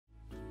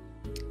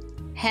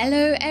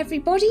Hello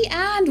everybody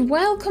and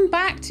welcome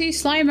back to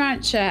Slime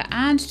Rancher,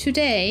 and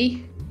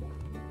today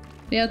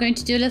we are going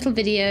to do a little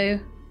video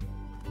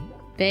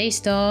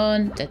based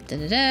on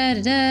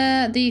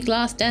the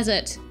glass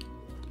desert.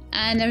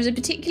 And there's a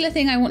particular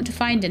thing I want to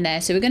find in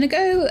there, so we're going to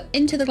go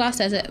into the glass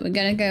desert. We're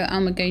going to go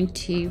and we're going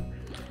to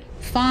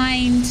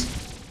find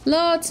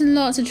lots and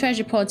lots of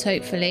treasure pods,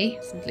 hopefully.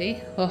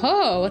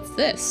 Oh, what's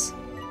this?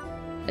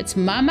 It's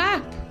my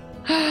map.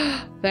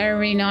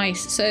 Very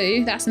nice.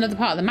 So that's another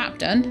part of the map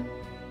done.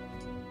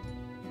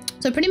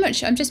 So pretty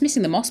much I'm just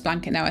missing the moss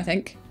blanket now, I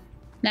think.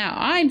 Now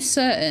I'm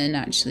certain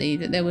actually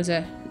that there was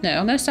a... No,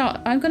 I'm going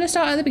to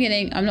start at the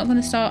beginning. I'm not going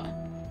to start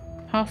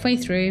halfway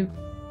through.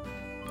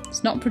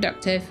 It's not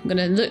productive. I'm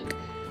going to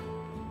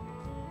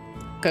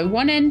go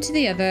one end to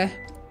the other.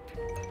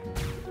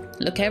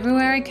 Look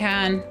everywhere I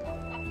can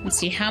and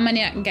see how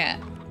many I can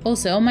get.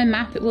 Also, on my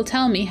map, it will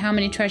tell me how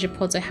many treasure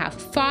pods I have.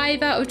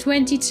 5 out of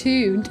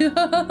 22.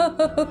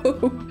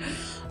 No!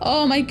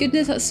 Oh my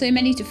goodness, that's so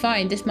many to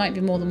find. This might be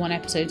more than one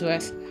episode's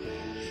worth.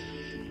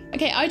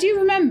 Okay, I do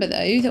remember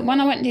though that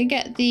when I went to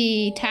get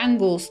the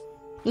tangles,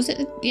 was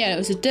it? Yeah, it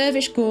was a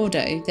Dervish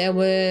Gordo. There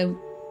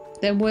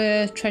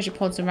were treasure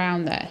pods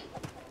around there.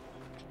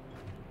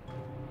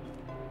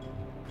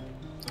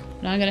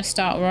 And I'm going to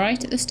start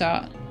right at the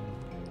start.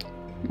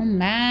 Oh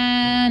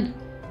man.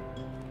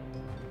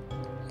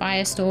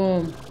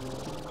 Firestorm.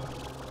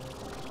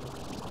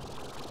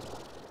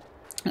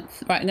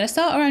 Right, I'm going to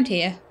start around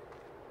here.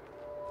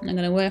 And I'm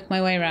going to work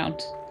my way around.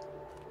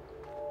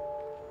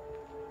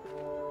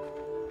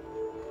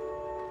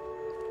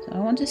 So I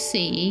want to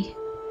see,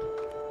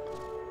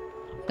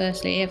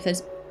 firstly, if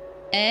there's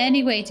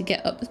any way to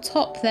get up the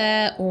top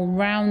there or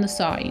round the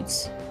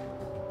sides.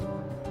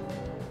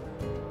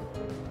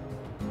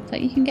 So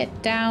you can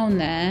get down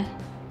there.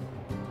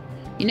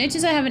 You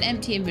notice I have an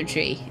empty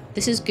inventory.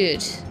 This is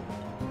good.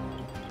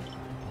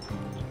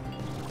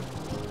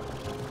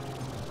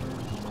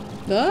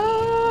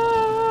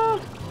 Oh,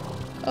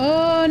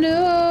 oh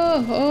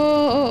no!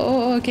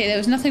 Oh, okay, there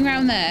was nothing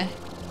around there.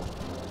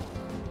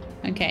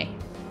 Okay.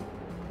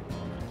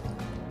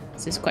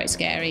 This is quite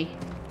scary.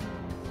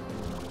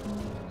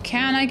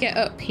 Can I get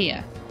up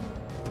here?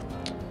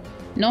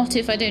 Not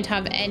if I don't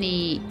have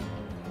any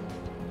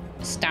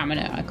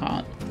stamina, I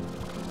can't.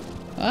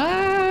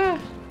 Ah!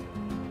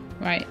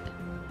 Right.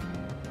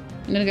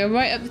 I'm gonna go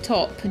right up the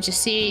top and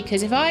just see,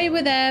 because if I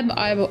were them,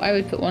 I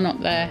would put one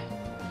up there.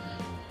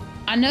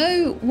 I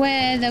know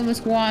where there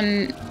was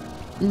one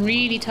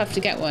really tough to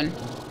get one.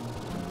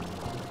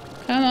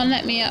 Come on,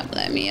 let me up,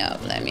 let me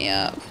up, let me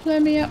up,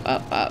 let me up,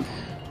 up.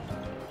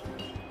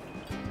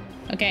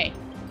 Okay.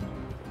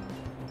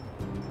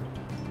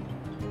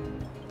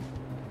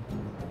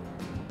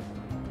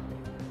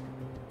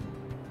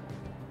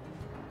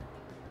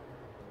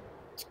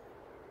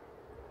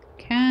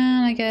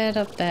 Can I get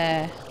up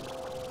there?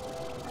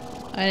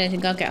 I don't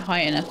think I'll get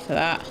high enough for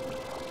that.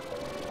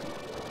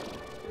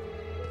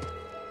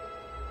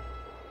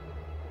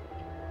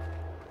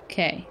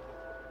 Okay.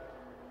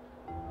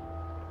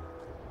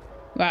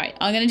 Right,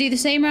 I'm going to do the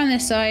same around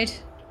this side.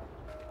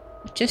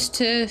 Just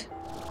to...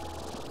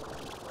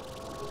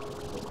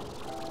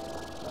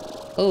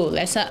 Oh,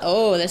 there's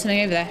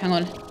something over there. Hang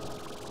on.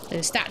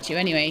 There's a statue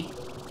anyway.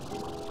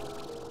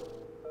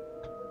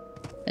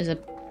 There's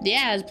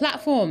a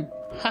platform.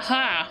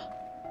 Haha.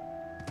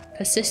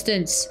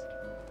 Persistence.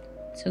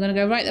 So I'm going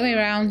to go right the way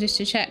around just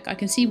to check. I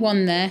can see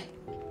one there.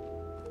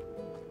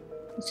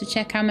 Just to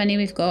check how many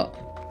we've got.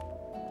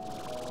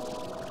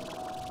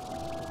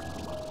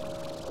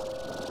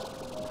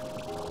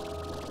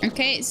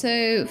 Okay,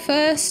 so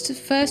first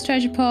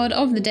treasure pod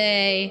of the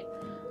day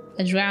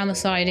is round the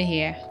side of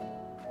here.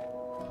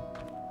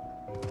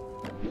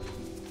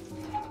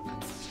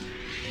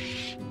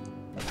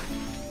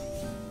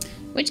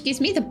 Which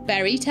gives me the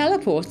berry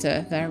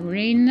teleporter.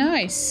 Very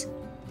nice.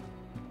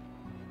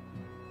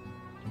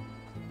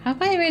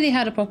 Have I really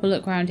had a proper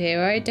look around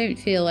here? I don't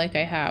feel like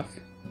I have.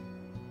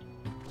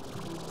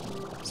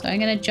 So I'm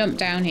going to jump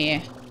down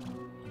here.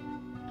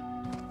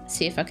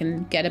 See if I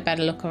can get a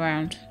better look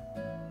around.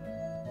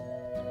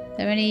 Are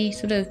there any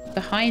sort of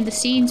behind the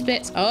scenes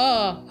bits?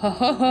 Oh, ho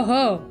ho ho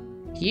ho.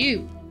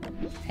 You.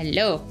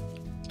 Hello.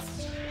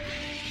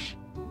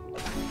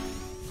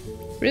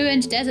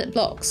 Ruined desert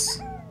blocks.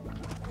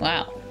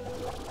 Wow.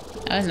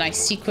 That was a nice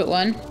secret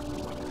one.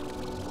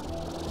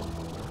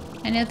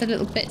 Any other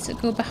little bits that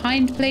go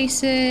behind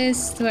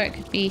places where it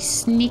could be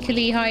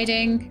sneakily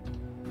hiding?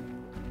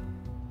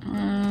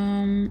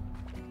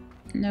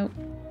 Nope.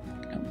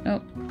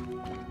 Nope.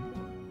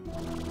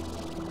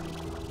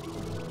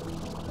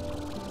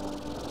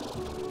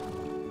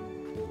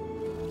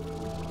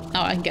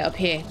 Oh, I can get up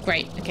here.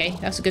 Great. Okay,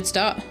 that's a good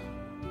start.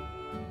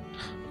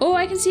 Oh,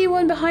 I can see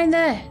one behind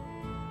there.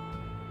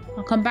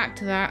 I'll come back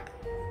to that.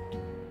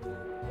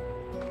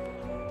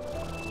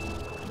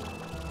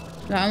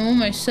 But I'm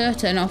almost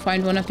certain I'll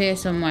find one up here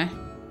somewhere.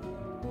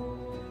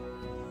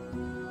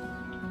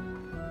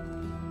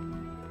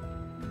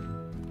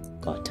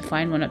 Got to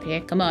find one up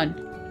here. Come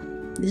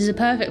on. This is a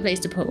perfect place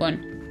to put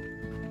one.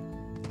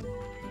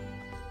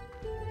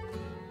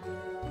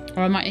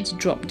 Or I might need to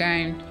drop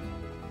down.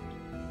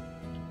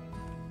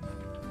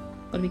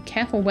 Gotta be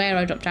careful where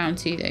I drop down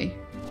to, though.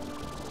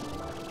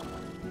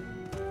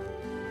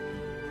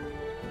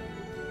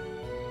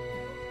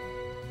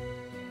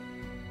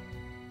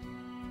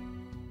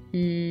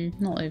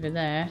 Not over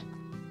there.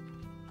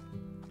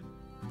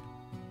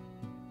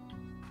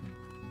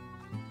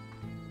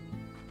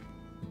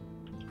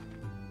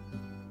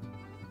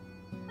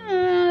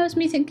 Was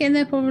me thinking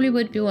there probably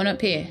would be one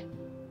up here.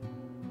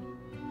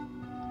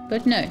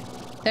 But no,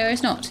 there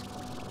is not.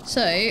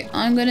 So,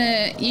 I'm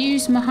gonna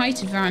use my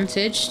height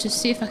advantage to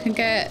see if I can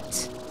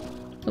get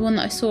the one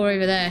that I saw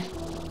over there.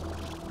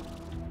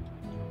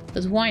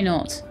 Because why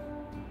not?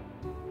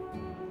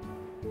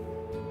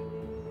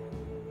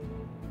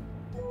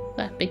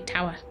 That big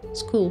tower.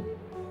 It's cool.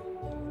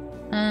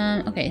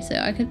 Okay, so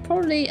I could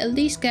probably at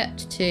least get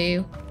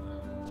to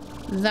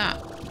that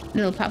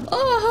little path.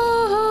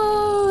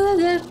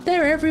 Oh,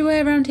 they're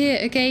everywhere around here.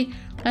 Okay,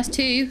 that's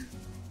 2.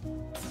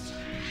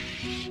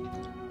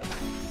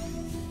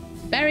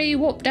 Berry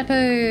warp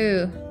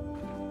depot.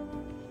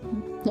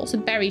 Lots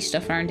of berry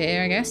stuff around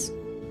here, I guess.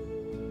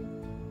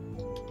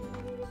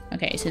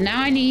 Okay, so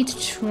now I need to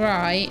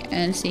try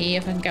and see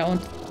if I can get on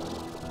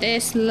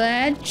this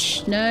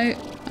ledge. No.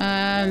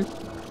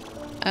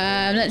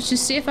 Let's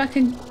just see if I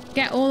can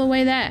get all the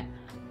way there.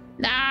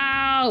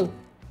 No!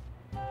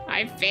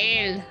 I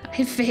failed.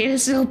 I failed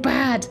so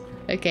bad.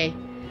 Okay.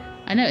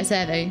 I know it's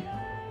there though.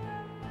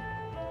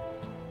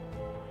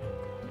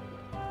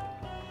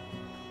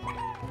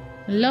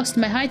 I lost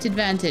my height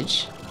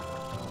advantage.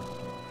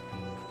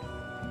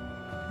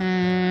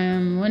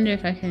 Wonder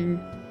if I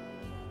can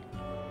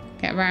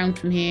get around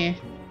from here.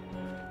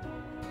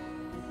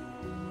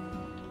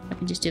 I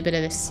can just do a bit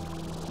of this.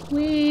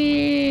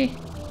 Whee!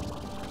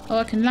 Oh,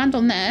 I can land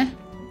on there.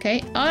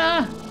 Okay.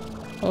 Ah!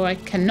 Or I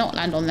cannot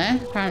land on there,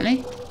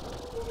 apparently.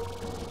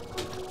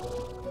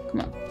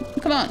 Come on.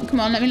 Come on. Come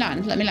on. Let me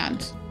land. Let me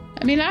land.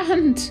 Let me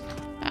land.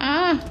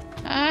 Ah!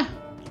 Ah!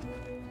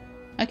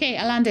 Okay,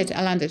 I landed.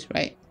 I landed.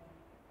 Right.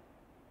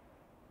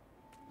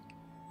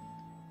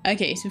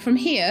 Okay, so from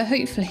here,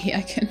 hopefully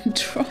I can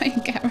try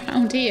and get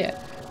around here,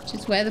 which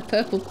is where the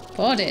purple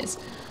pod is.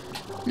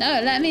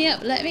 No, let me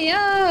up. Let me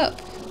up.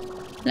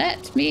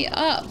 Let me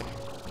up.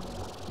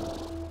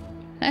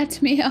 Let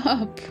me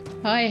up.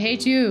 I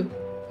hate you.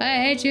 I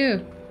hate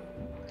you.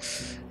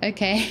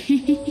 Okay.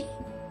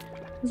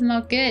 It's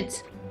not good.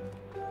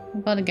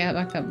 I've got to get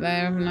back up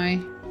there, haven't I?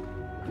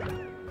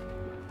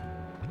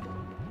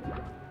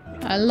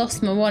 I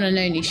lost my one and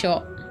only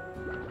shot.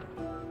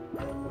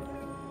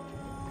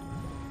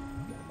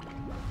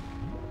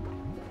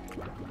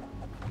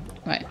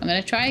 Right, I'm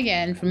going to try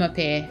again from up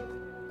here.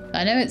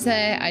 I know it's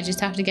there, I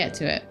just have to get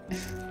to it.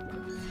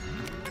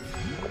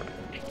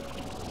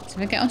 So if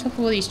I get on top of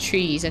all these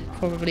trees, I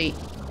probably...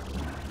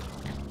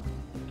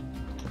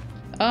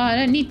 Oh, I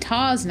don't need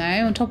tars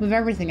now on top of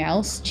everything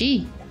else.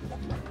 Gee.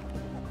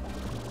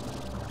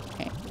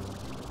 Okay.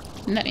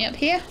 Let me up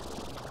here?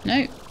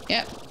 No.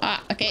 Yep.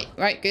 Ah, okay.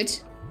 Right, good.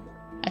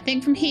 I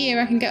think from here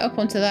I can get up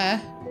onto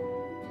there.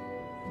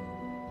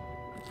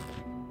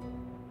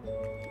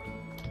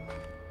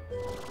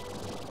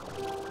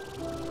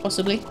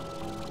 Possibly.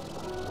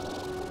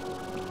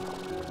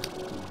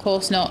 Of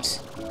course not.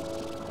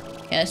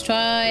 Okay, let's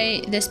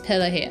try this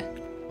pillar here.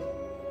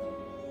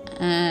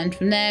 And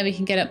from there we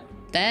can get up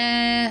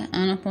there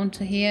and up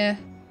onto here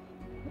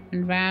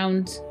and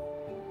round.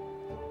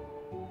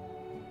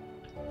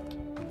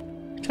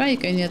 Try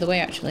going the other way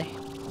actually.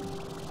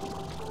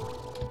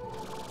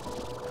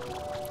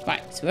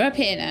 Right, so we're up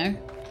here now.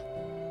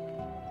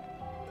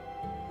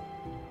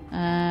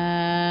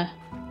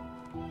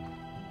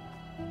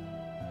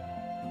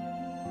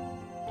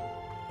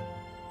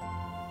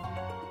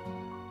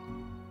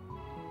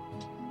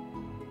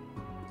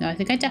 No, I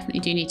think I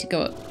definitely do need to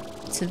go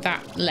up to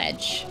that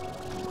ledge.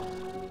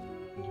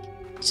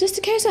 It's just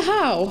a case of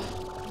how.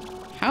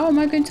 How am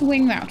I going to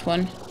wing that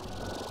one?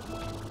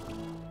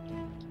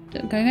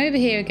 Going over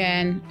here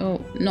again. Oh,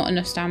 not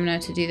enough stamina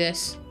to do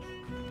this.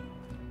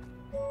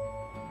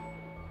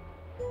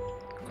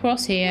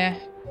 Cross here.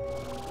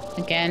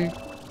 Again.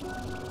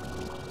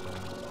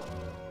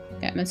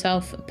 Get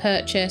myself a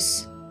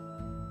purchase,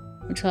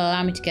 which will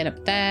allow me to get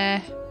up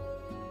there.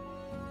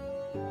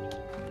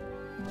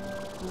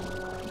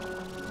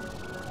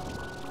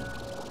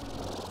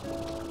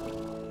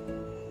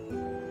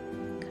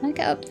 Can I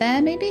get up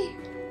there, maybe?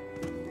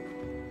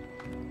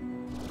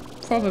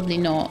 Probably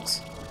not.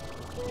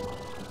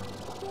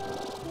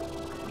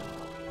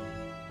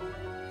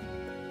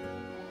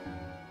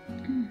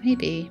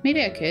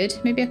 Maybe I could.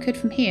 Maybe I could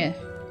from here.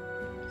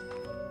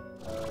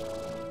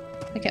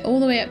 If I get all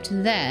the way up to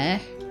there.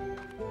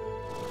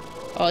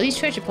 Oh, these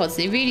treasure pods,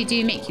 they really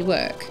do make you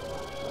work.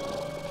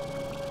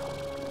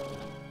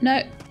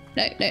 No.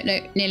 No, no, no.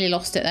 Nearly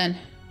lost it then.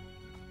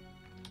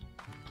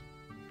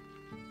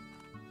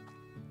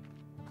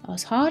 Oh,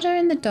 it's harder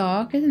in the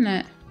dark, isn't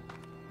it?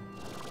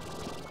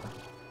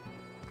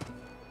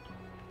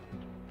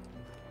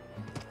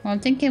 Well, I'm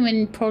thinking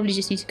we probably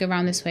just need to go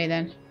around this way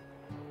then.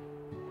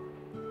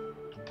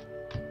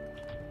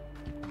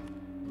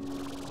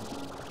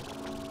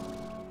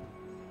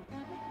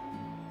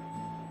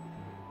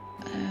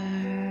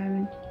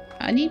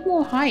 I need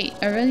more height.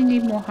 I really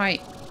need more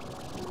height.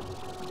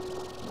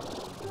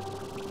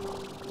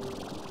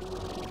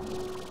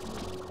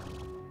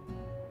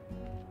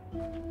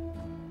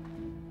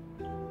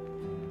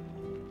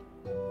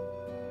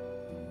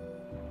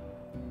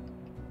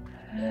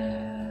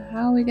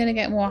 How are we going to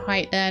get more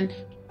height then?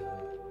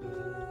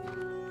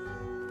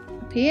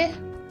 Up here?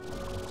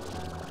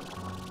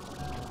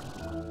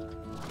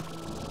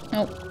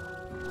 Nope.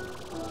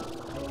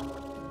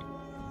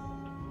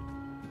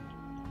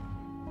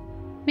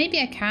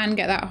 Maybe I can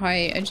get that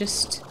height. I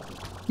just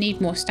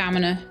need more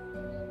stamina.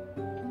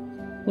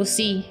 We'll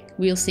see.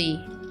 We'll see.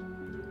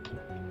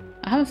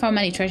 I haven't found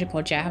many treasure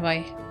pods yet, have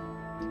I?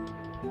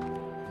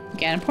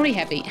 Again, I'll probably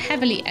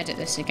heavily edit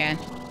this again.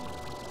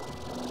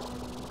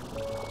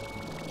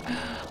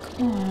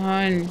 Come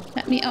on,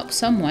 let me up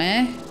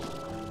somewhere.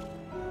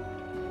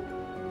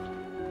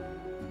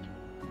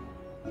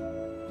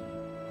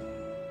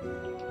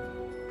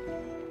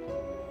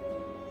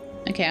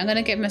 Okay, I'm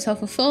gonna give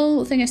myself a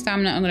full thing of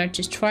stamina. I'm gonna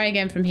just try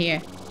again from here.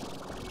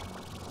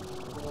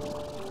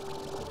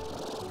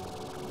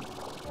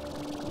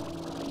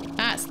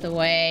 That's the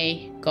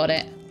way. Got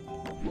it.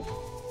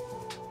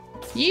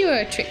 You are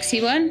a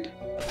tricksy one.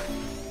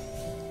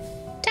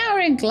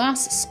 Towering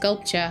glass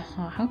sculpture.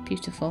 Oh, how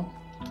beautiful.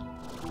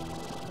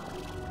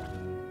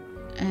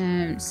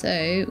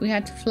 So we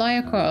had to fly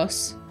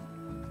across.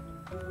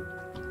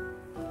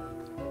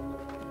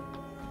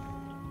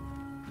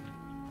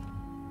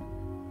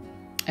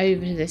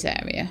 Over to this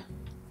area.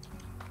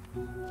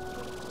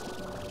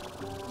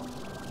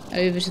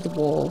 Over to the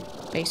wall,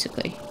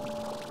 basically.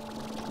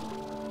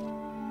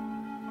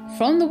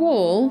 From the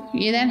wall,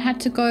 you then had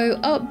to go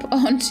up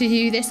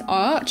onto this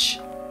arch.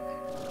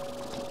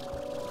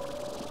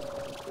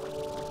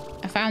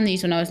 I found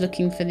these when I was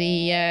looking for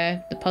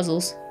the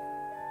puzzles.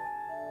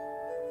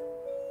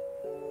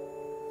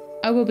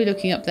 I will be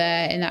looking up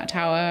there in that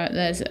tower.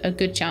 There's a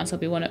good chance I'll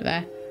be one up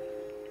there.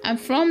 And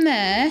from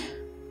there,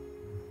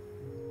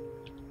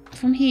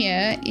 from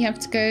here, you have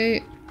to go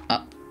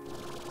up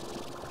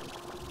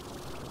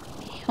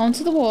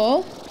onto the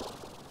wall.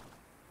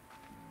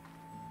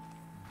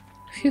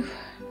 Phew.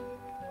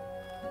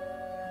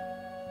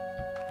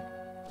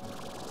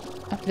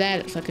 Up there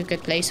looks like a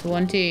good place for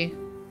one too.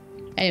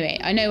 Anyway,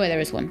 I know where there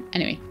is one.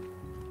 Anyway,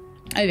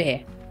 over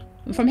here.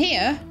 From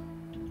here,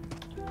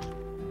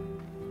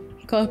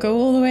 gotta go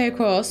all the way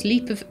across.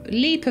 Leap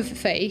of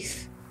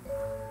faith.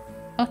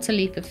 Utter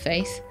leap of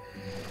faith.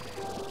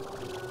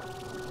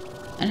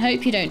 And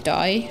hope you don't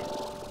die.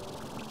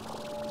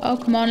 Oh,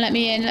 come on, let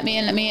me in, let me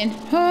in, let me in.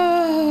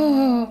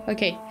 Oh,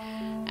 okay.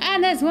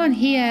 And there's one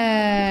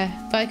here.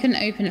 But I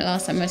couldn't open it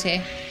last time I was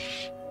here.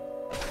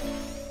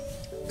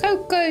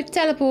 Cocoa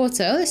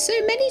teleporter. Oh, there's so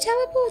many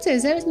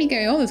teleporters. There's me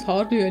going, oh, there's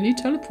hardly any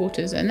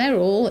teleporters. And they're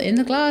all in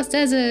the glass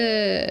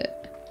desert.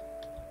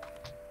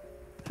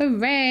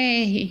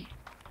 Hooray.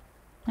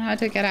 How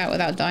to get out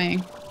without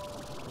dying.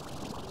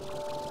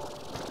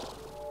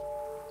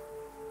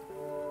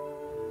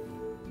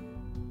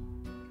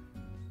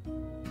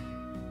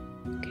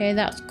 Okay,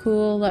 that's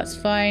cool. That's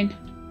fine.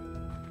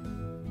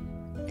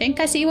 I think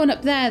I see one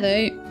up there,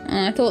 though.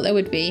 Oh, I thought there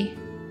would be.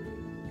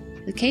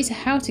 The case of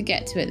how to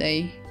get to it,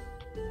 though.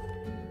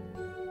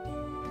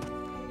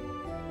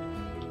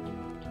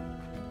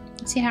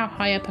 Let's see how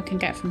high up I can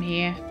get from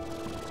here.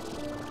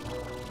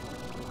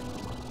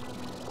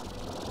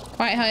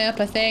 Quite high up,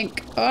 I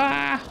think.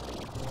 Ah!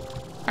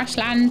 Crash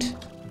land.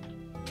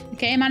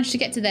 Okay, I managed to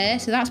get to there,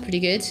 so that's pretty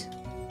good.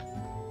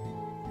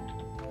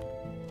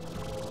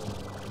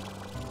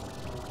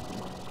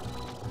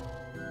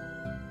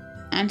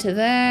 And to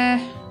there.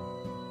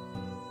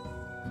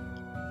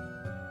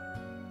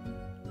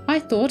 I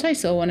thought I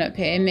saw one up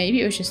here.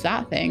 Maybe it was just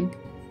that thing.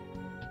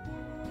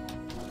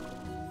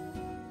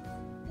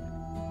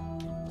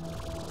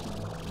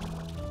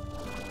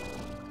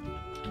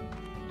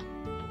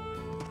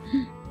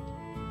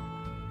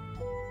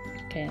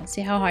 Okay, let's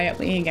see how high up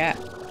we can get.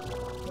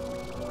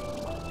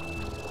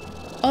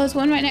 Oh, there's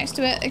one right next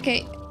to it.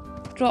 Okay.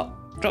 Drop,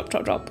 drop,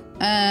 drop, drop.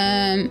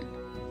 How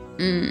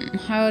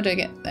do I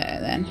get there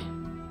then?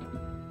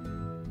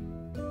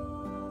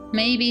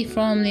 Maybe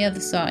from the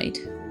other side.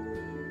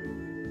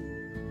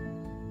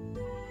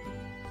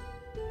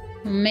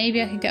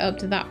 Maybe I can get up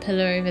to that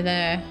pillar over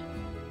there.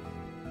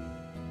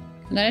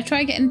 I'm gonna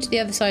try getting to the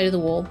other side of the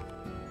wall.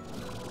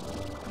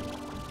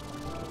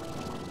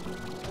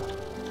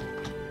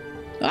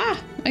 Ah!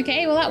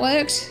 Okay, well that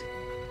worked.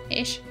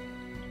 Ish.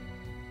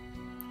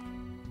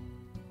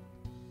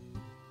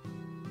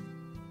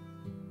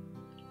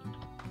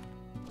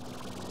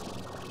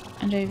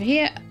 And over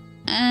here.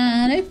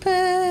 And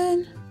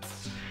open!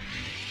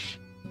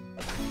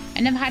 I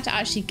never had to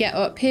actually get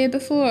up here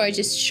before. I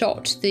just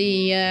shot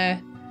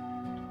the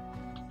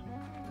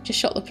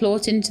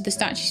plort into the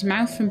statue's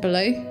mouth from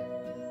below.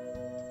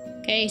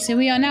 Okay, so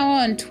we are now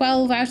on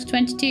 12 out of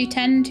 22,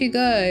 10 to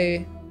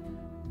go.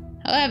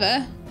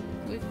 However,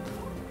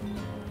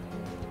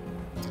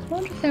 I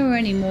wonder if there were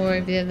any more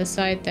over the other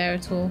side there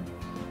at all.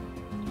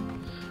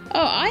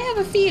 Oh, I have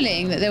a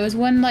feeling that there was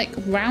one like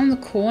round the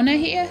corner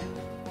here.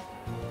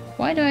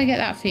 Why do I get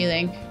that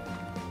feeling?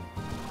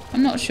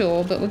 I'm not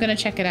sure, but we're going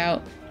to check it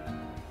out.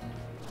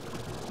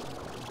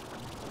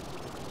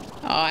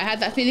 Oh, I had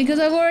that feeling because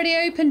I've already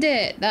opened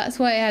it. That's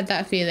why I had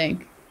that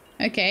feeling.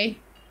 Okay.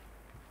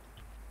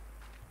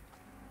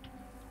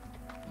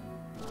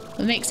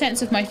 It makes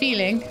sense of my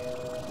feeling.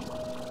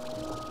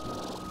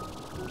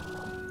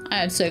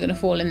 I am so going to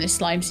fall in this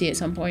slime sea at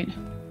some point.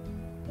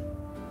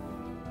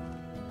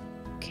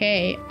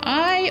 Okay,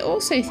 I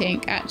also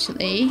think,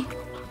 actually,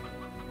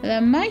 there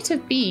might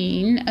have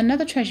been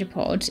another treasure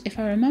pod, if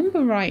I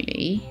remember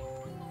rightly,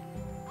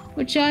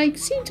 which I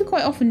seem to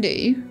quite often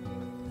do.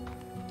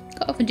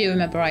 Quite often do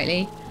remember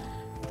rightly.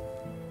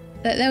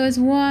 That there was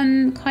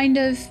one kind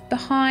of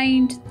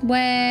behind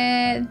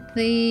where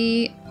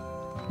the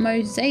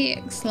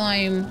mosaic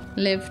slime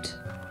lived.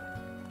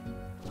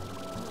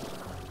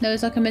 There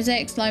was like a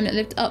mosaic slime that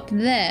lived up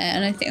there,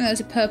 and I think there was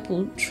a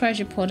purple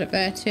treasure pod up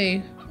there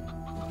too.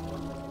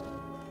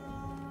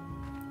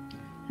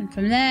 And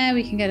from there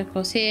we can get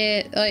across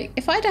here. Like,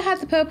 if I'd have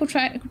had the purple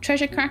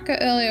treasure cracker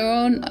earlier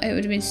on, it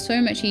would have been so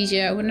much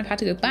easier. I wouldn't have had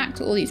to go back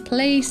to all these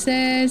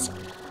places.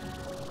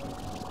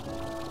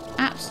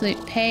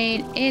 Absolute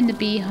pain in the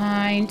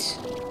behind.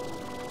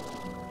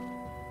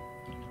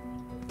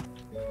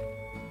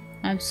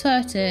 I'm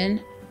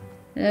certain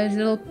there's a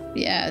little,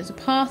 yeah, there's a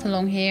path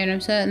along here, and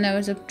I'm certain there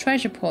was a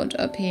treasure pod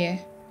up here.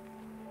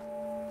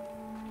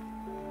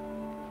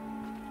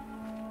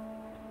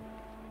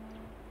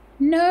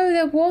 No,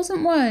 there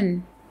wasn't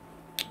one.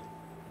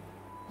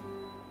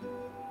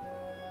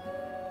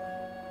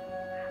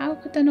 How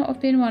could there not have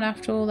been one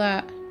after all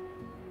that?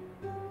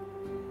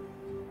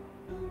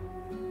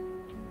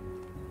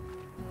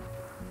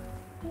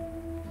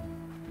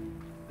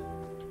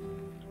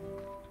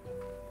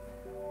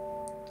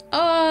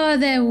 Oh,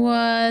 there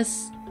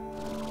was.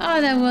 Oh,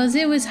 there was.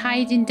 It was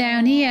hiding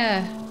down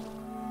here.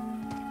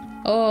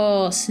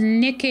 Oh,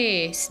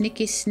 sneaky.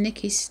 Sneaky,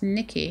 sneaky,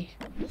 sneaky.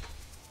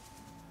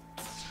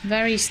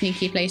 Very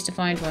sneaky place to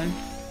find one.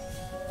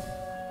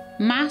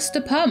 Master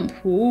pump.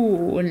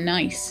 Ooh,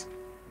 nice.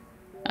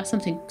 That's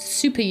something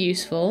super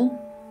useful.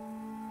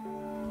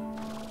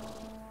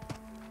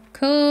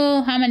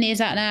 Cool. How many is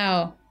that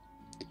now?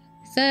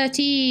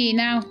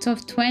 13 out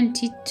of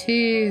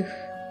 22.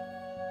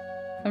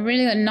 I've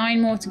really got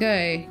 9 more to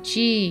go.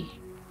 Gee.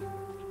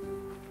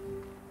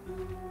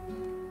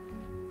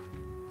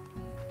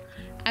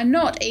 And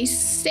not a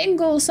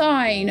single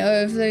sign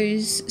of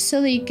those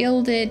silly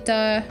gilded...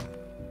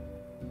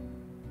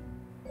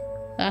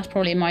 That's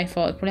probably my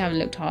fault. I probably haven't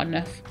looked hard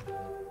enough.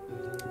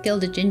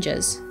 Gilded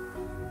gingers.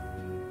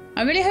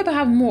 I really hope I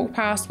haven't walked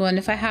past one.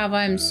 If I have,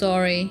 I'm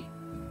sorry.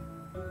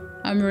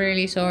 I'm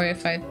really sorry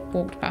if I've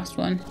walked past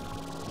one.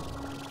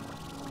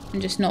 I'm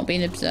just not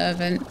being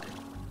observant.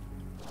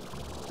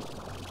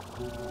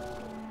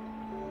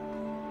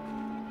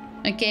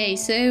 Okay,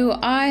 so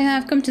I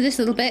have come to this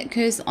little bit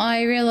because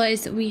I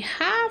realised that we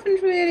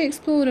haven't really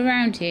explored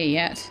around here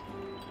yet.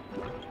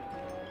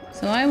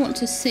 So I want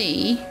to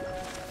see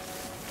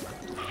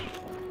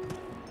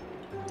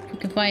if we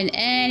can find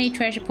any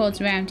treasure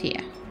pods around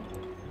here.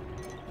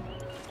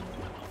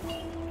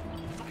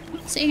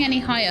 Not seeing any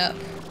high up.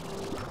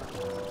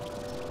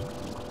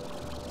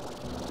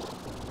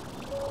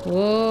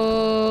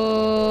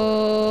 Whoa!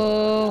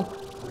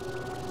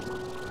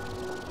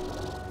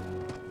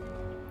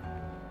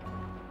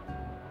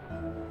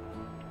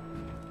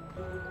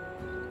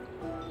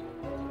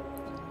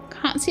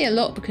 Can't see a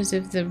lot because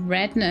of the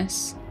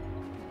redness.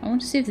 I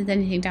want to see if there's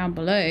anything down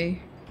below.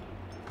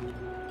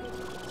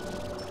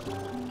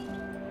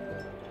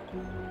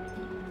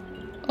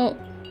 Oh.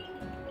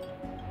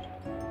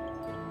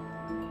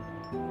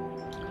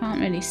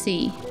 Can't really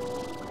see.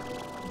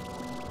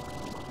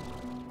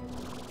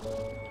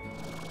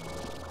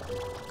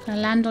 Can I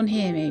land on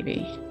here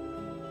maybe?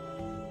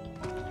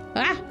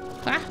 Ah!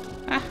 Ah!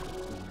 Ah!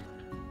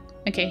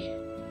 Okay.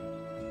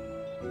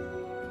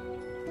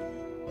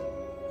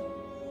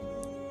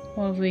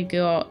 What have we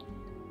got?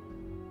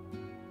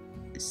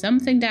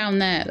 Something down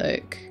there,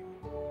 look.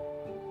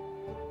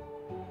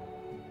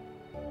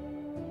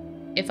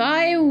 If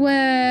I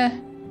were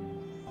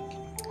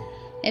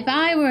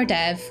a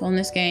dev on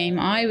this game,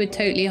 I would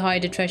totally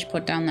hide a treasure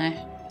pod down there.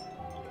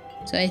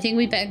 So I think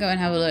we better go and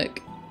have a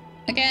look.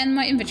 Again,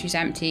 my inventory's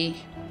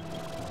empty.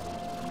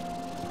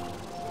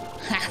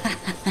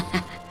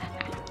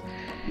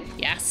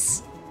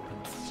 Yes.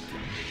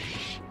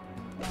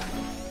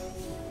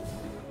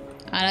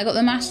 And I got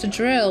the master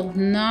drill.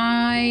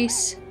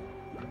 Nice.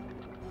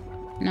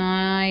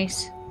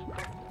 Nice.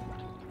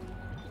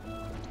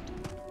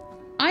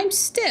 I'm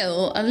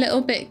still a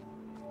little bit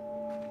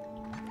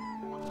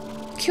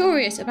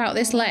curious about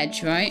this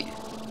ledge, right?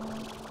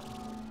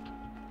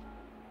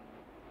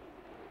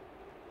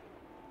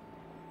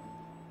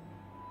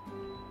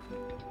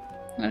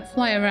 I'm gonna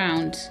fly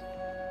around.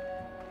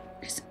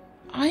 Because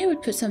I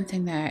would put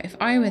something there if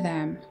I were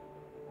them.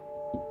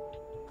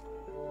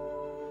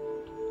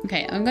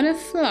 Okay, I'm gonna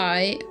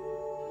fly.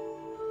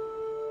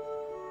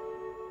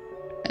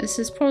 This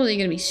is probably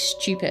gonna be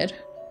stupid.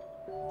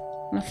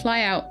 I'm gonna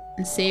fly out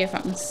and see if I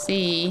can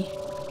see.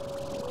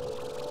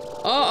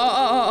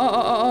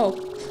 Oh.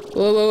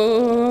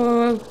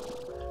 Whoa.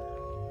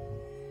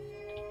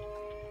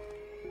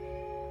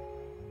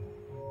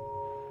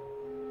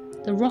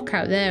 The rock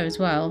out there as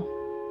well.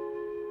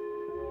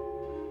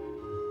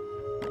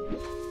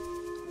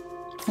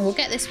 We'll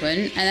get this one,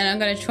 and then I'm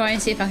going to try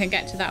and see if I can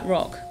get to that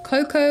rock.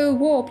 Cocoa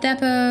Warp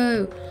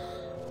Depot!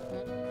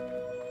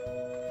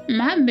 I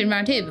haven't been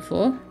around here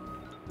before.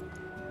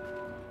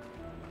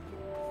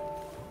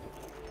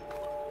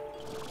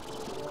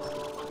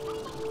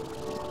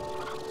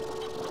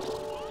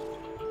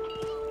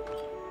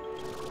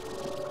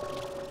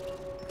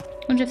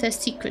 Wonder if there's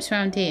secrets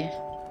around here.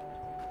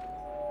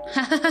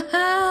 Ha ha ha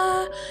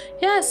ha!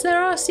 Yes,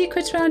 there are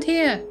secrets around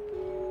here.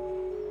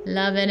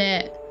 Loving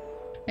it.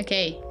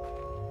 Okay.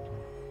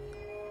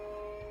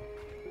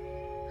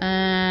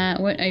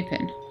 Won't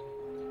open.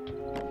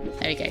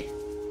 There we go.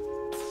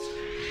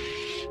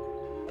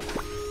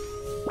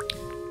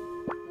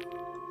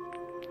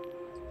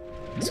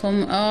 This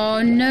one.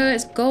 Oh no,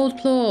 it's gold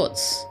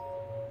plorts.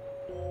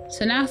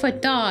 So now if I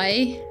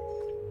die,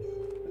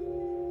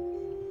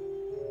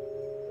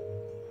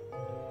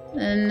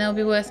 then they'll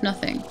be worth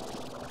nothing.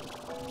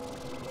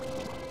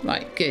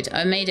 Right, good.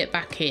 I made it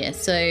back here.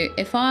 So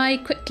if I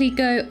quickly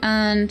go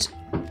and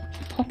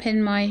pop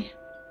in my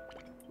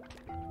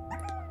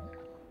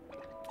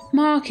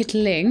market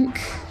link,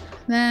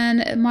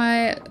 then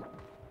my...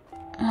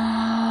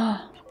 I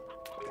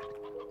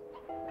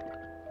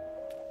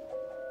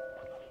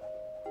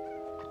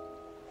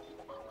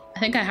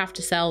think I have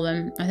to sell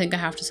them. I think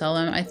if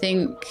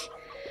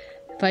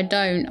I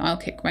don't, I'll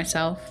kick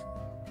myself.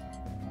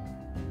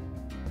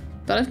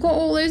 But I've got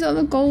all those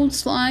other gold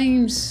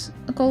slimes,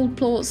 gold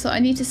plorts that I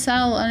need to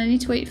sell, and I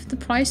need to wait for the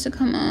price to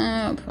come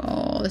up.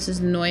 Oh, this is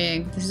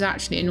annoying. This has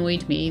actually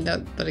annoyed me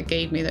that it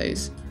gave me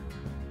those.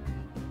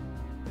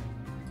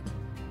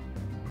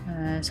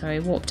 Sorry,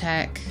 warp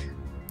tech.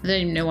 I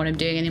don't even know what I'm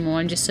doing anymore.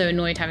 I'm just so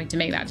annoyed having to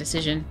make that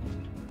decision.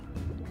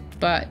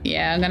 But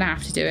yeah, I'm gonna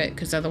have to do it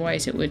because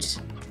otherwise it would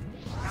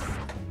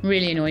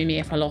really annoy me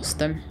if I lost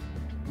them.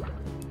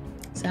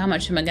 So how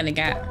much am I gonna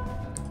get?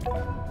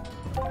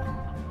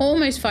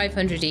 Almost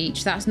 500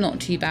 each. That's not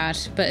too bad,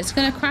 but it's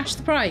gonna crash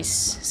the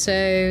price. So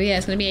yeah,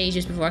 it's gonna be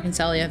ages before I can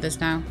sell the others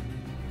now.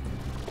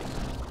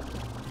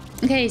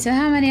 Okay, so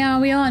how many are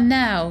we on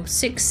now?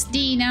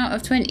 16 out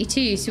of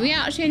 22. So we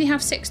actually only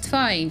have 6 to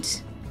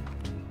find.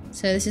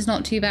 So this is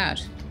not too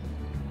bad.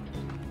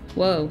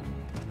 Whoa.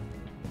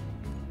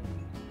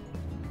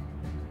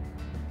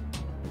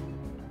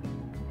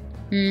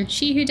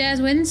 She who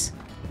dares wins.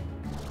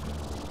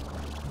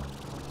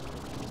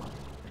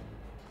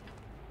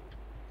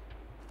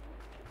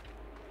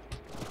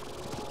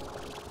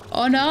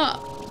 Or not.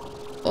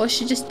 Or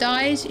she just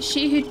dies.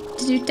 She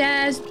who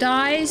dares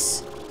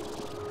dies.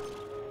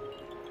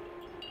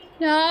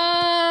 No.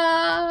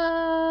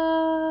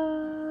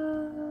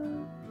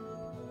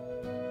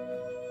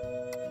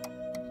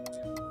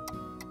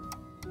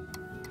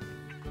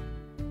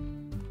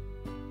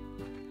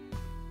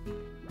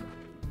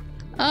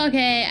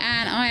 Okay,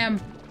 and I am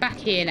back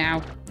here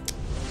now.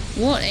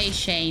 What a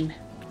shame.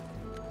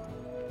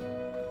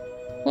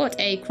 What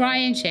a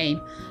crying shame.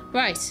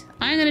 Right,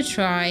 I'm gonna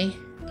try.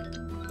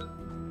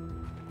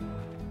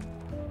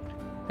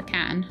 If I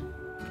can.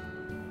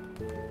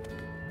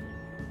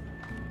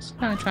 So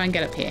I'm gonna try and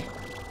get up here.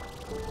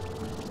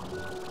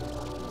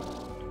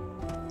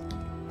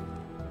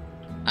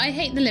 I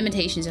hate the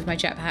limitations of my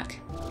jetpack.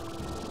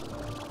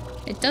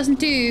 It doesn't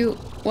do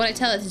what I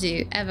tell it to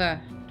do, ever.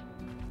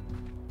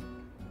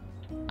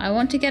 I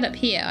want to get up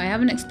here. I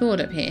haven't explored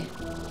up here.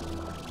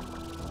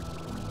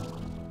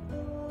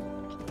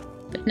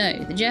 But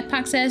no, the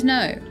jetpack says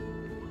no.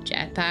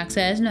 Jetpack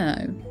says no.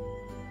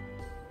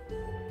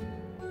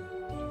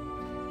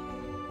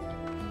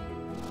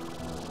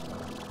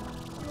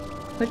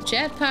 But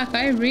jetpack,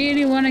 I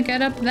really want to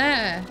get up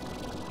there.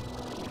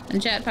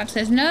 And jetpack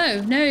says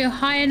no, you're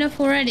high enough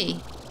already.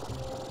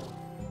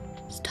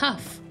 It's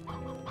tough.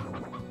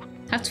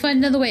 Have to find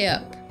another way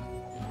up.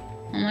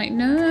 I'm like,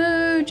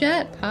 no,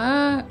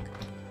 jetpack.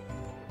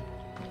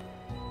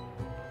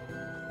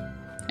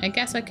 I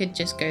guess I could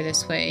just go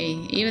this way,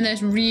 even though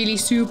it's really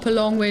super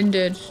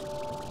long-winded.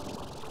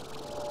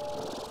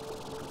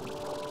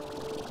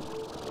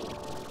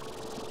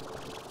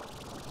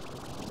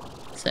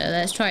 So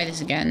let's try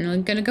this again. We're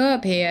gonna go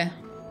up here.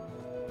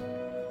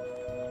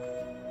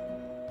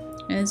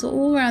 And it's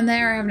all around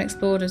there I haven't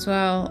explored as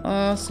well.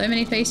 Oh, so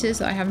many places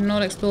that I have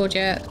not explored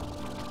yet.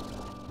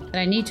 That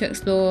I need to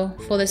explore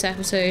for this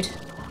episode.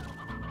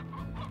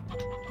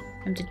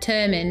 I'm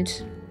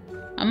determined.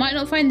 I might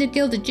not find the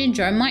Gilded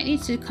Ginger. I might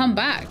need to come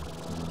back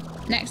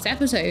next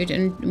episode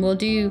and we'll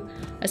do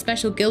a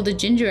special Gilded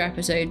Ginger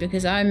episode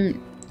because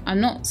I'm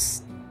not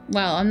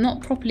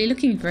properly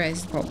looking for it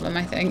is the problem,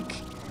 I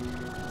think.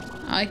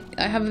 I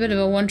have a bit of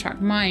a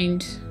one-track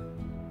mind.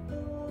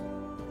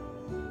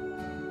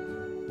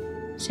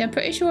 See, I'm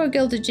pretty sure a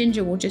Gilded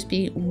Ginger will just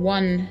be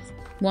one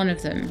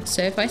of them.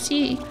 So if I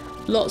see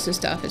lots of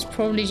stuff, it's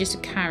probably just a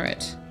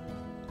carrot.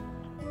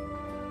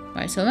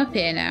 Right, so I'm up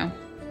here now.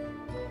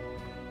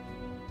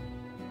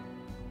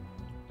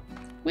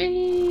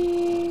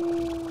 Whee!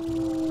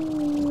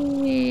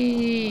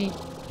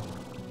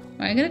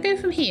 Right, I'm going to go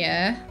from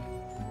here.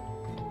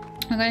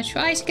 I'm going to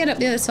try to get up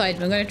the other side,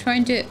 but I'm going to try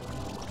and do it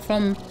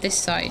from this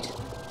side,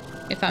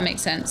 if that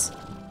makes sense.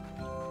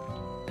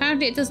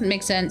 Apparently it doesn't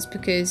make sense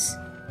because,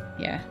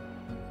 yeah.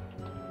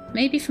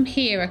 Maybe from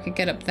here I could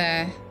get up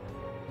there.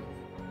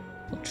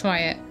 We'll try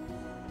it.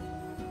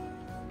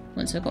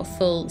 Once I've got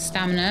full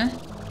stamina.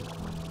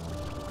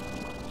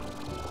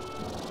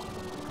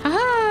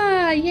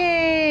 Aha!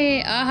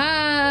 Yay!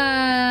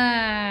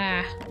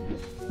 Aha!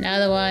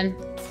 Another one.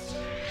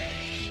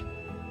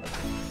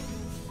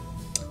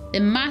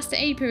 The Master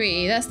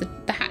Apiary. That's the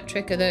hat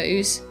trick of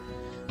those.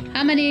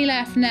 How many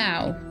left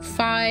now?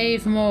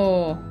 5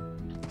 more.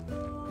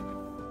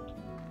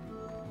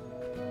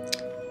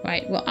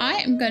 Right, well, I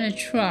am going to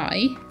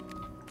try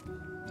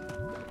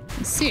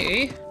and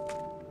see.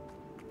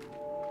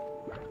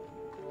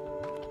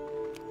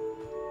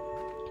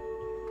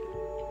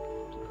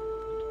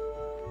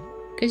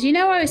 Because you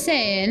know what I was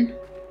saying?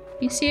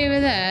 You see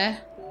over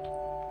there?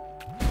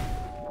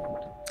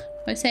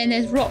 I was saying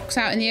there's rocks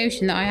out in the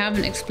ocean that I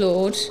haven't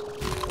explored.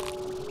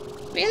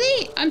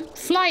 Really? I'm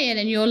flying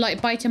and you're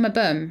like biting my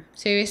bum.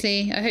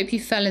 Seriously? I hope you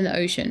fell in the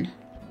ocean.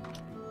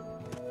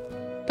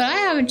 But I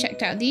haven't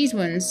checked out these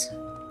ones.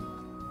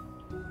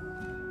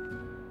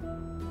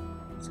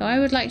 So I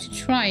would like to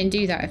try and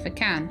do that if I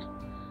can.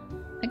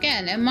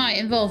 Again, it might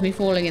involve me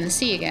falling in the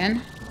sea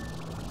again.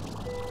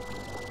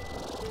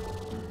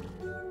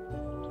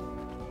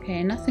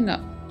 Okay, nothing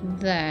up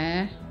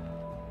there.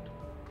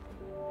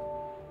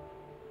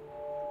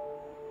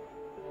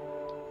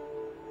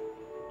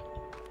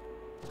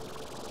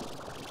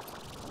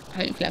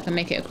 Hopefully I can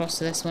make it across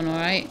to this one,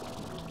 alright?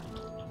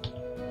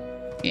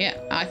 Yeah,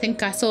 I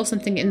think I saw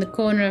something in the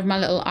corner of my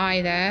little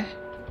eye there.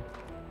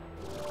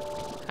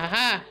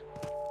 Aha!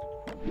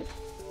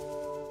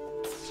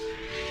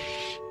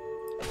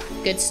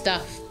 Good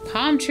stuff.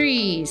 Palm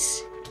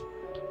trees.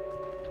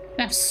 I'm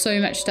gonna have so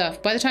much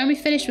stuff. By the time we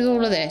finish with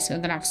all of this, we're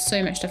gonna have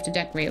so much stuff to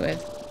decorate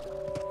with.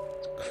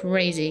 It's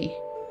crazy.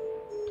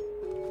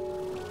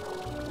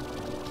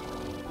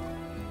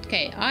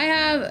 Okay, I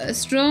have a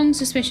strong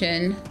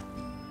suspicion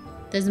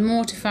there's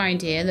more to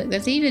find here. Look,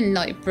 there's even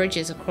like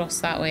bridges across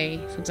that way,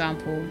 for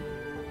example.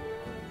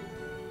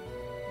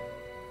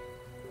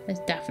 There's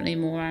definitely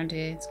more around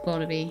here. It's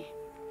gotta be.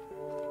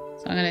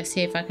 So I'm gonna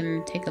see if I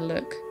can take a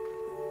look.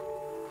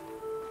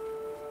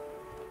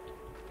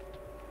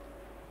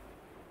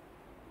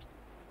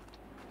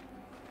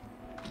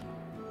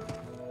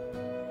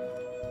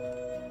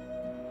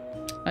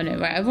 Oh no,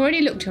 right, I've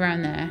already looked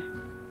around there.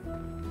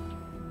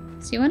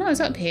 See, when I was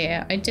up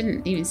here, I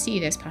didn't even see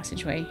this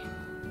passageway.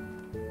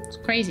 It's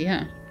crazy,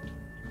 huh?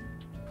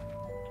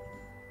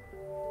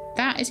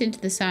 That is into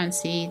the sand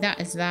sea,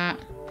 that is that.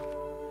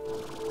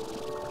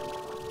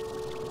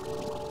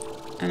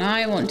 And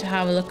I want to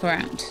have a look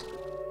around.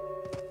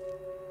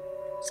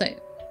 So,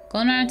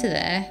 gone around to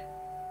there.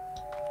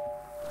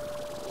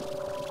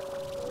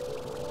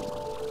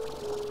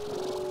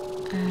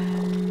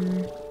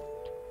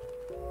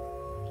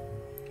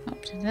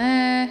 Up to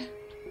there.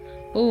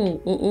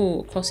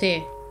 Oh, across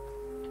here.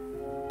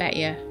 Bet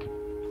ya.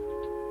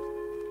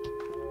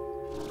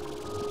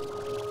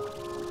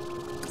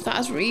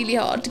 That's really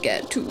hard to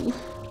get to.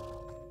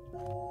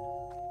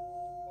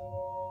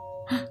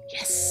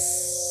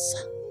 Yes!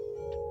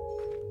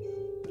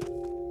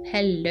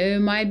 Hello,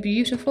 my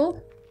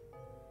beautiful.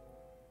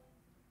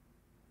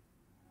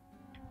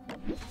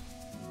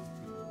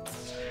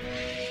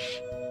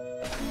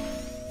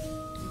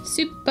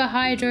 Super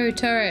hydro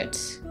turret.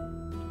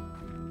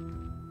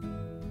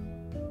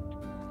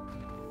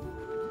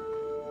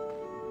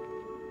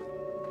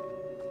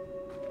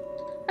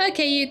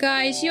 Okay, you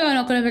guys, you are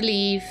not going to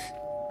believe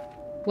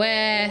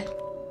where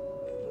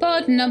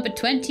pod number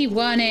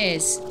 21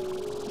 is.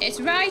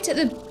 It's right at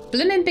the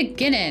blooming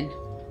beginning.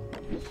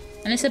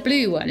 And it's a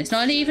blue one. It's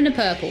not even a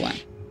purple one.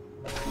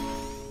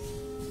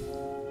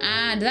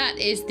 And that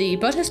is the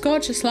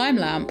butterscotch slime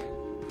lamp.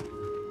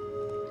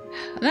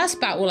 And that's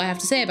about all I have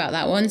to say about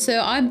that one. So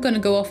I'm going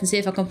to go off and see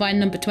if I can find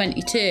number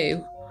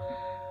 22.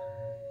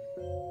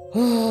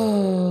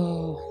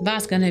 Oh,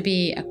 that's going to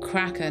be a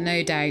cracker,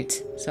 no doubt.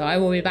 So I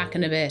will be back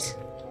in a bit.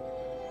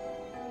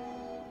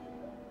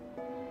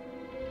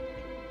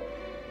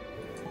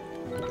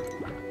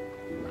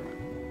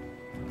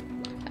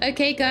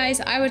 Okay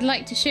guys, I would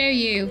like to show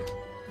you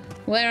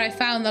where I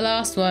found the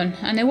last one.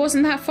 And it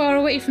wasn't that far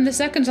away from the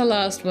second to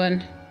last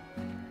one.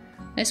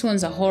 This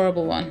one's a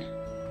horrible one.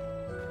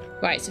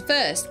 Right, so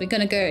first we're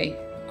going to go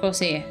across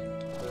here.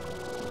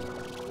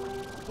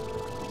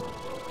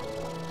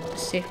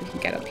 Let's see if we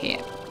can get up here.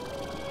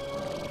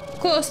 Of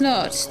course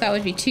not, that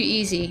would be too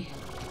easy.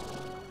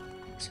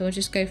 So we'll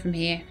just go from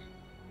here.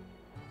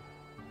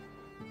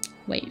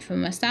 Wait for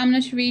my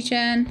stamina to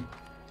regen.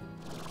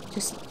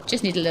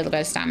 Just need a little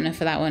bit of stamina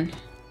for that one.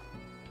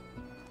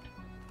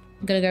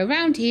 I'm gonna go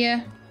around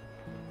here,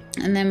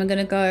 and then we're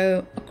gonna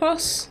go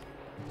across.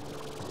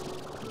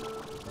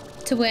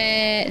 to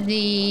where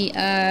the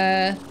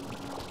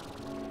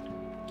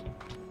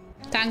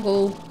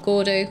Tangle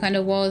Gordo kind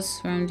of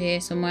was, around here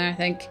somewhere, I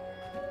think.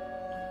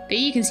 But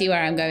you can see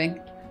where I'm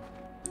going.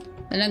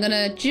 Then I'm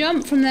gonna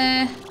jump from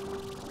there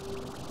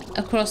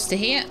across to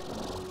here.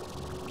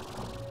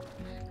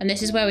 And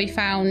this is where we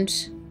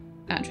found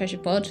that treasure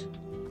pod.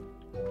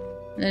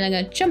 And then I'm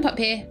gonna jump up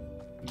here,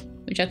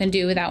 which I can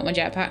do without my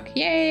jetpack.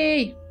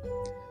 Yay!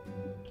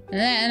 And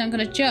then I'm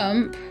gonna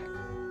jump,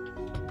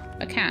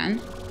 if I can,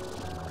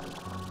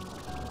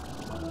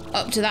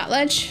 up to that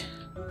ledge.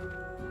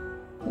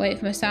 Wait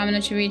for my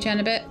stamina to regen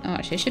a bit. Oh,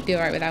 actually, I should be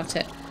alright without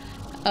it.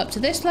 Up to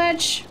this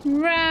ledge,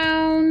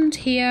 round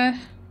here.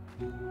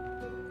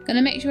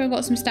 Gonna make sure I've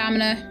got some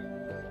stamina.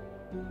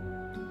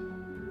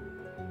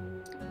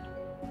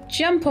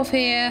 Jump off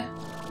here,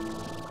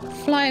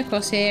 fly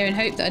across here and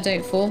hope that I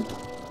don't fall,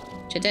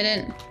 which I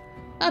didn't.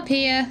 Up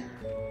here,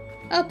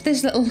 up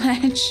this little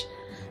ledge.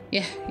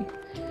 Yeah,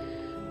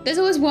 there's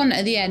always one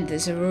at the end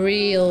that's a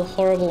real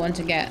horrible one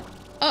to get.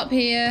 Up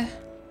here.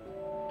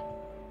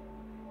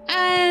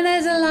 And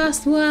there's a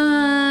last one!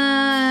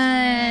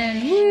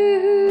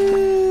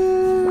 Woohoo!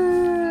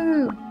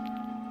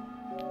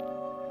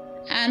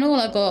 And all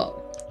I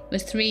got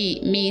was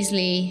 3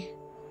 measly...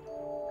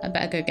 I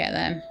better go get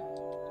them.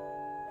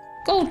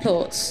 Gold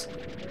plorts.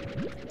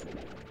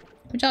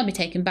 Which I'll be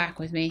taking back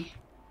with me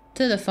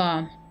to the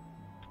farm.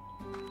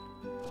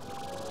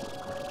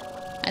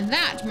 And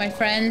that, my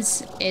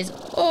friends, is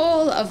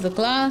all of the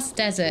glass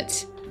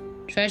desert.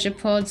 Treasure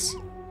pods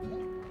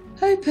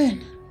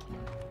open.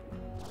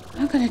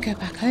 I'm gonna go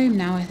back home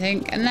now, I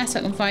think. Unless I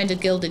can find a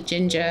gilded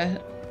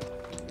ginger.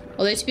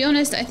 Although, to be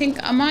honest, I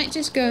think I might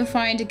just go and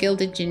find a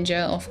gilded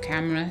ginger off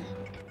camera.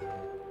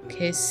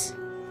 Because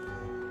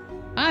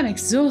I'm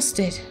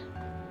exhausted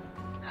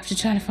after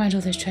trying to find all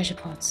those treasure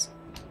pods.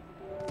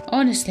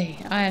 Honestly,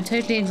 I am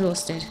totally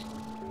exhausted.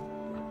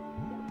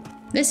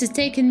 This has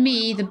taken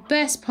me the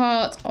best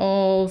part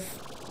of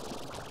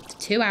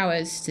 2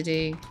 hours to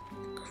do.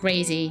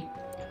 Crazy.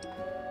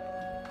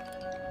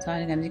 So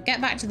I'm going to get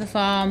back to the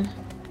farm.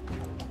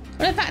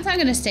 Well, in fact, I'm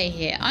going to stay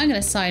here. I'm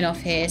going to sign off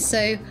here.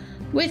 So,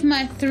 with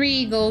my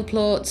 3 gold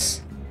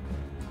plorts,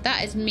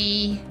 that is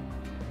me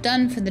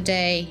done for the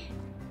day.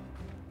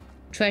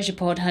 Treasure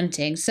pod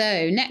hunting.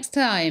 So, next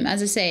time,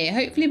 as I say,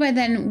 hopefully by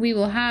then we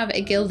will have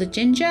a gilded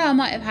ginger. I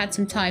might have had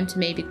some time to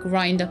maybe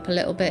grind up a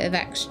little bit of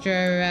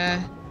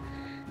extra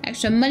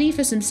money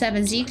for some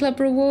 7Z Club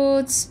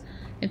rewards.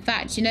 In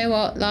fact, you know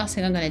what? Last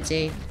thing I'm going to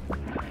do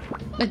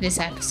with this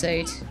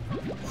episode is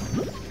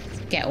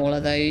get all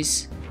of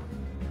those.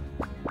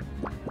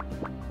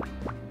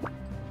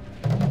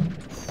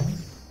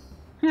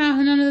 Ah,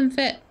 none of them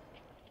fit.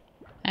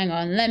 Hang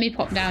on, let me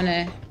pop down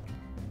a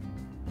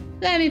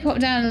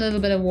little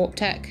bit of warp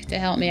tech to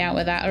help me out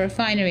with that. A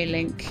refinery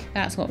link.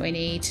 That's what we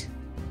need.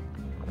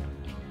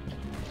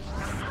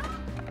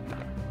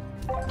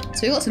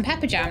 So we've got some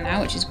pepper jam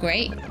now, which is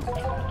great.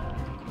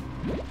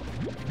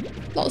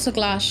 Lots of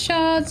glass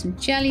shards, some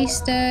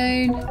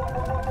jellystone.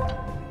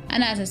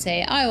 And as I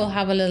say, I will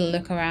have a little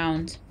look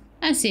around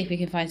and see if we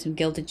can find some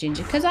gilded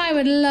ginger, because I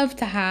would love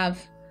to have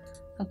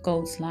a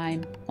gold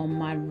slime on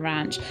my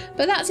ranch.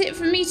 But that's it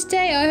from me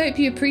today. I hope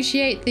you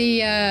appreciate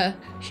the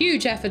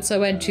huge efforts I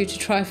went to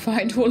try and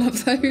find all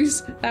of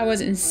those. That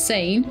was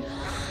insane.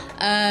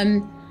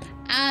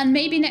 And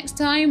maybe next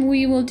time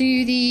we will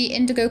do the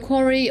indigo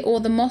quarry or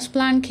the moss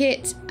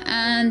blanket,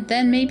 and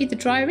then maybe the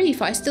dry reef.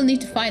 I still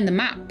need to find the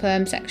map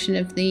section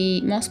of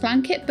the moss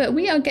blanket, but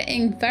we are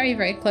getting very,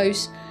 very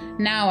close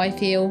now, I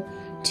feel,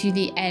 to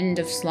the end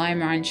of Slime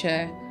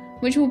Rancher,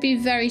 which will be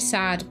very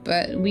sad,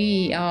 but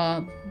we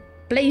are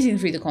blazing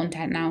through the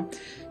content now.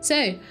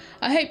 So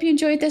I hope you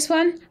enjoyed this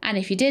one, and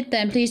if you did,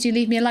 then please do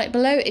leave me a like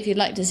below. If you'd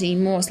like to see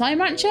more Slime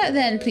Rancher,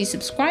 then please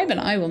subscribe and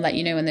I will let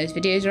you know when those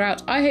videos are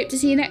out. I hope to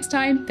see you next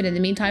time, but in the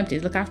meantime,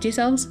 please look after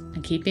yourselves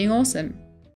and keep being awesome.